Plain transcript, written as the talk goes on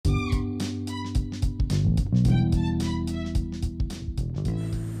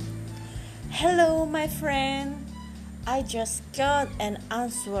Hello, my friend. I just got an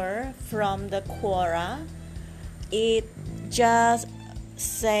answer from the Quora. It just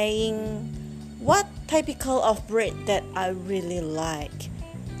saying what typical of breed that I really like.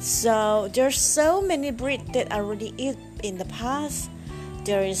 So there's so many breed that I already eat in the past.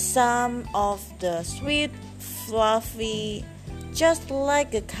 There is some of the sweet, fluffy, just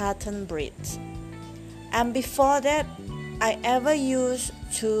like a cotton breed. And before that, I ever used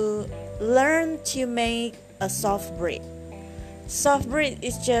to learn to make a soft bread. Soft bread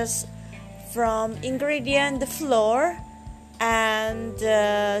is just from ingredient the flour and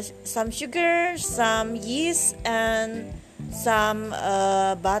some sugar, some yeast, and some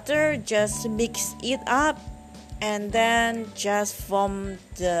butter. Just mix it up and then just form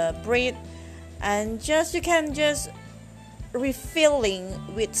the bread, and just you can just refilling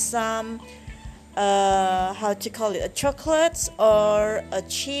with some how to call it, a chocolate or a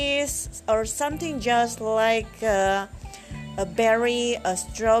cheese or something, just like a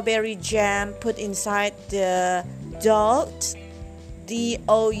strawberry jam put inside the dough,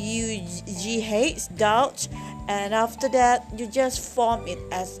 dough, dough, and after that you just form it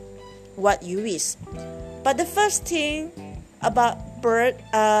as what you wish. But the first thing about bread,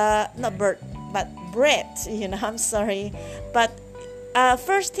 I'm sorry, but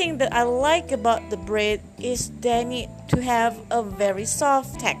first thing that I like about the bread is they need to have a very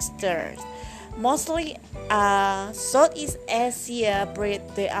soft texture. Mostly Southeast Asia bread,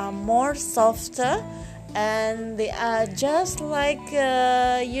 they are more softer and they are just like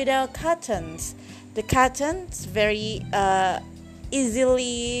cottons. The cottons very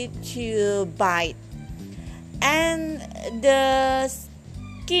easily to bite, and the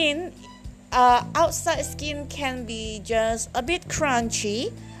skin, outside skin can be just a bit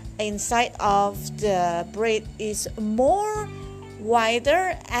crunchy. Inside of the bread is more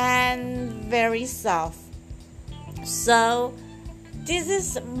wider and very soft. So this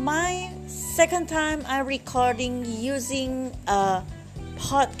is my second time I'm recording using a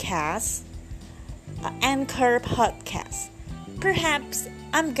podcast, Anchor podcast. Perhaps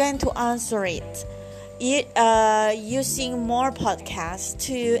I'm going to answer it using more podcasts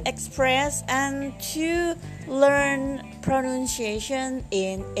to express and to learn pronunciation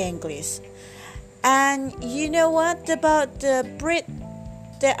in English. And you know what about the bread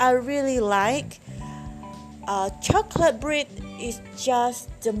that I really like? Chocolate bread is just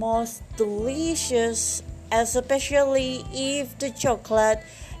the most delicious, especially if the chocolate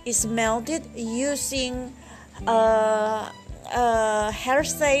is melted using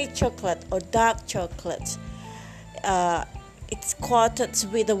Hershey chocolate or dark chocolate. It's coated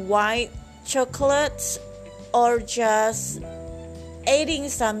with a white chocolate, or just adding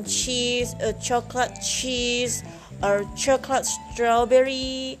some cheese, chocolate cheese, or chocolate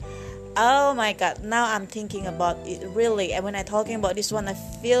strawberry. Oh my god, now I'm thinking about it really, and when I'm talking about this one, I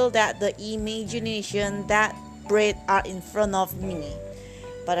feel that the imagination that bread are in front of me,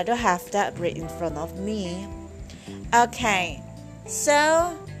 but I don't have that bread in front of me. Okay,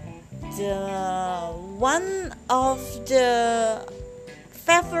 so the one of the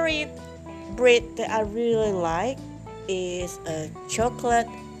favorite bread that I really like is a chocolate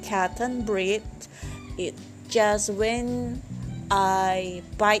cotton bread. It just when I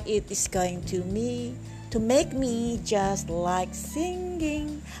bite it, it's going to make me just like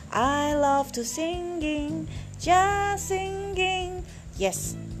singing. I love to singing, just singing.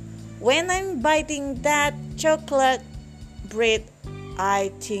 Yes, when I'm biting that chocolate bread,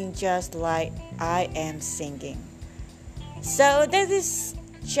 I think just like I am singing. So that is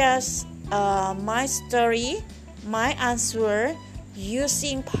just my story, my answer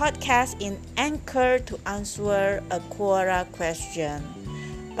using podcast in Anchor to answer a Quora question.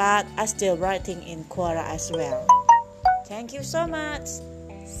 But I'm still writing in Quora as well. Thank you so much.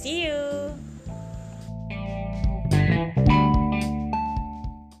 See you.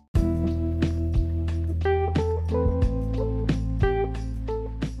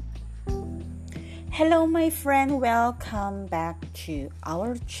 Hello my friend, welcome back to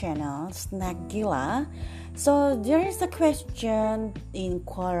our channel Snack Gila. So there is a question in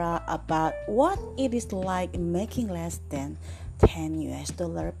Quora about what it is like making less than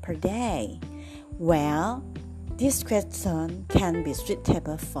 $10 per day. Well, this question can be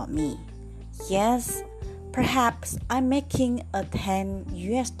suitable for me. Yes, perhaps I'm making a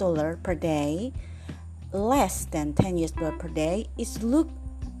 $10 per day. Less than $10 per day is look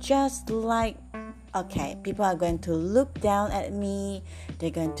just like, okay, people are going to look down at me.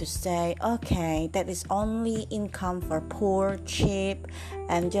 They're going to say, okay, that is only income for poor, cheap,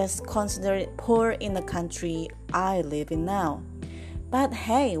 and just consider it poor in the country I live in now. But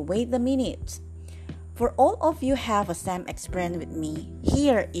hey, wait a minute. For all of you have a same experience with me,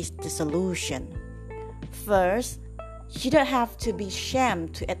 here is the solution. First, you don't have to be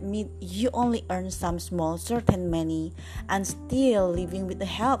ashamed to admit you only earn some small certain money and still living with the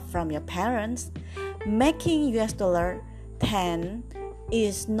help from your parents. Making $10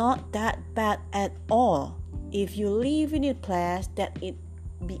 is not that bad at all if you live in a place that it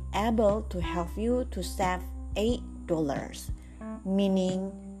be able to help you to save $8,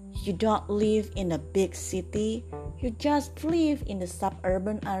 meaning you don't live in a big city, you just live in the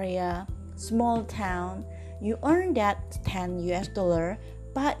suburban area, small town. You earn that $10,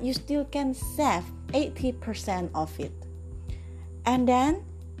 but you still can save 80% of it. And then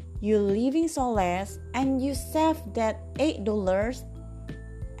you're living so less and you save that $8.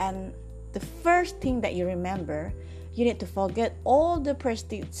 And the first thing that you remember, you need to forget all the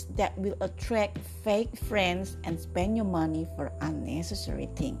prestige that will attract fake friends and spend your money for unnecessary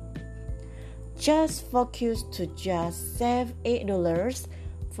things. Just focus to just save $8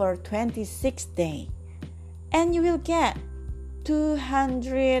 for 26 days. And you will get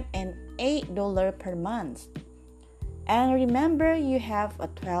 $208 per month. And remember, you have a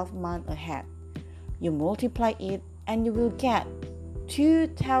 12 month ahead. You multiply it and you will get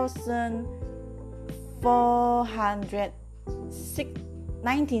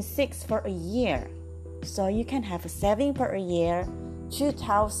 $2,496 for a year. So you can have a saving per year,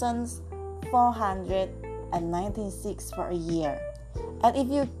 $2,496 for a year. And if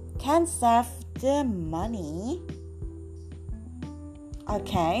you can save the money,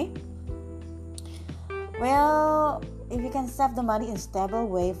 okay, well, if you can save the money in stable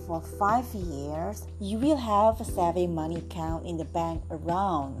way for 5 years, you will have a saving money account in the bank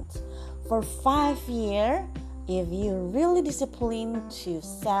around for 5 years. If you're really disciplined to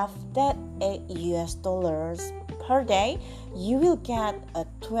save that $8 per day, you will get a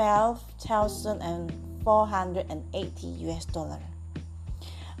 $12,480.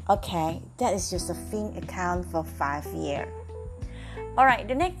 Okay, that is just a fin account for 5 years. Alright,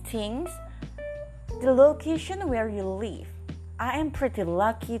 the next thing, the location where you live. I am pretty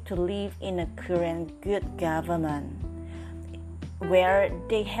lucky to live in a current good government where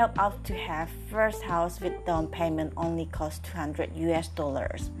they help us to have first house with down payment only cost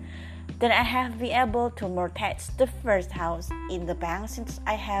 $200. Then I have been able to mortgage the first house in the bank since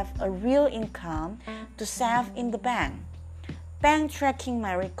I have a real income to save in the bank. Bank tracking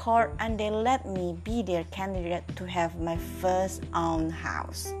my record and they let me be their candidate to have my first own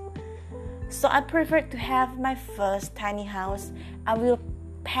house. So I prefer to have my first tiny house. I will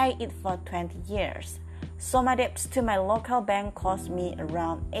pay it for 20 years. So my debts to my local bank cost me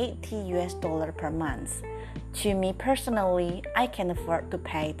around $80 per month. To me personally, I can afford to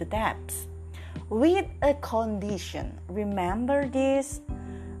pay the debts. With a condition, remember this?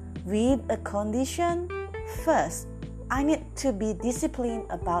 With a condition, first, I need to be disciplined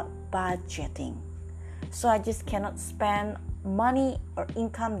about budgeting. So I just cannot spend money or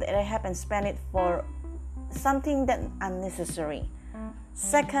income that I have and spend it for something that unnecessary.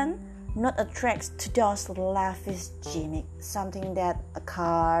 Second, not attract to those lavish gimmick, something that a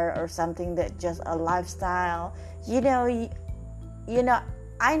car or something that just a lifestyle.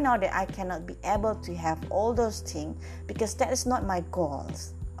 I know that I cannot be able to have all those things because that is not my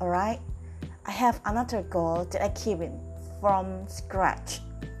goals. Alright? I have another goal that I keep it from scratch.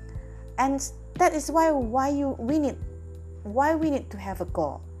 And that is why we need to have a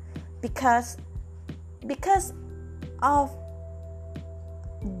goal. Because of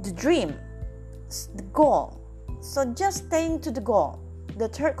the dream, the goal. So just staying to the goal. The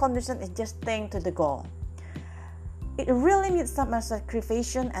third condition is just staying to the goal. It really needs some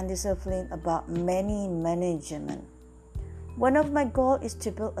sacrifice and discipline about money management. One of my goals is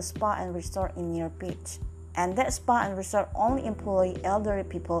to build a spa and resort in near beach. And that spa and resort only employ elderly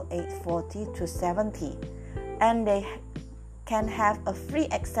people aged 40 to 70. And they can have a free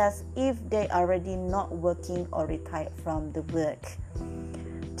access if they are already not working or retired from the work.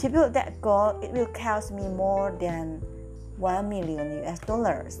 To build that goal, it will cost me more than $1 million.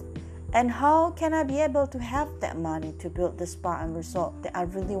 And how can I be able to have that money to build the spa and resort that I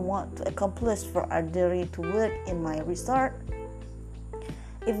really want to accomplish for elderly to work in my resort?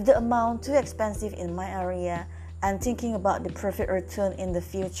 If the amount too expensive in my area and thinking about the profit return in the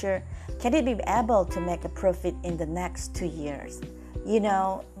future, can it be able to make a profit in the next 2 years?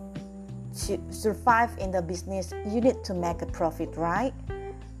 To survive in the business, you need to make a profit, right?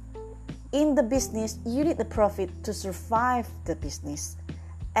 In the business, you need the profit to survive the business.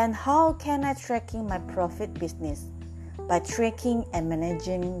 And how can I tracking my profit business? By tracking and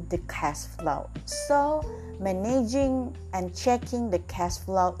managing the cash flow. So Managing and checking the cash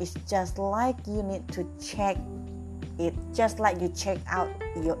flow is just like you need to check it, just like you check out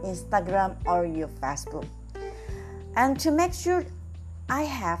your Instagram or your Facebook. And to make sure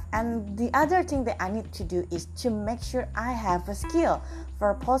and the other thing that I need to do is to make sure I have a skill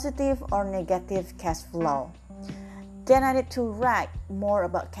for positive or negative cash flow. Then I need to write more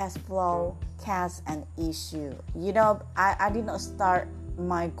about cash flow, cash and issue. I did not start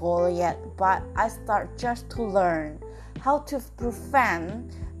my goal yet, but I start just to learn how to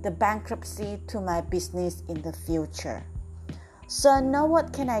prevent the bankruptcy to my business in the future. So now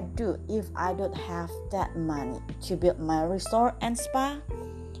what can I do if I don't have that money to build my resort and spa?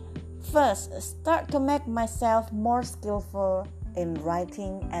 First, start to make myself more skillful in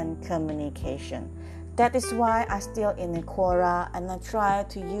writing and communication. That is why I'm still in Quora and I try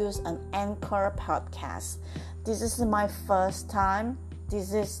to use an Anchor podcast. This is my first time.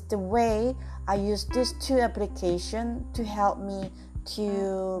 This is the way I use these two applications to help me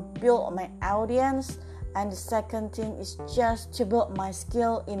to build my audience. And the second thing is just to build my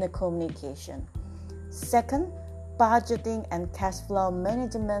skill in the communication. Second, budgeting and cash flow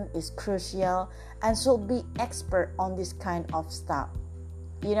management is crucial and should be expert on this kind of stuff.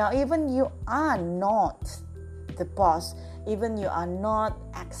 Even you are not the boss, even you are not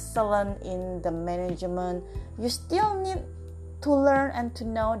excellent in the management, you still need to learn and to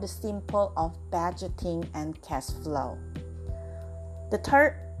know the simple of budgeting and cash flow. The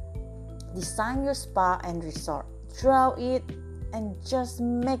third, design your spa and resort. Draw it and just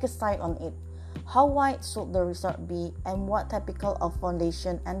make a site on it. How wide should the resort be and what typical of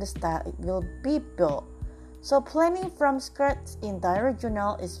foundation and the style it will be built. So planning from scratch in direct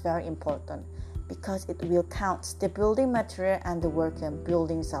journal is very important because it will count the building material and the worker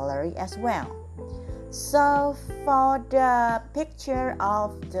building salary as well. So for the picture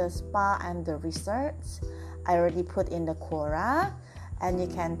of the spa and the resorts, I already put in the Quora and you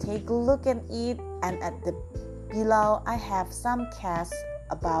can take a look at it, and at the below I have some cases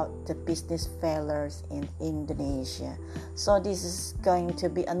about the business failures in Indonesia. So this is going to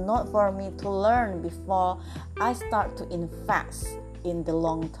be a note for me to learn before I start to invest in the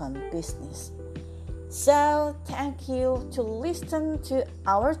long-term business. So thank you to listen to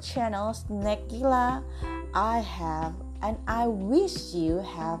our channel Snack Gila. I wish you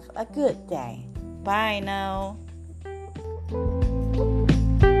have a good day. Bye now.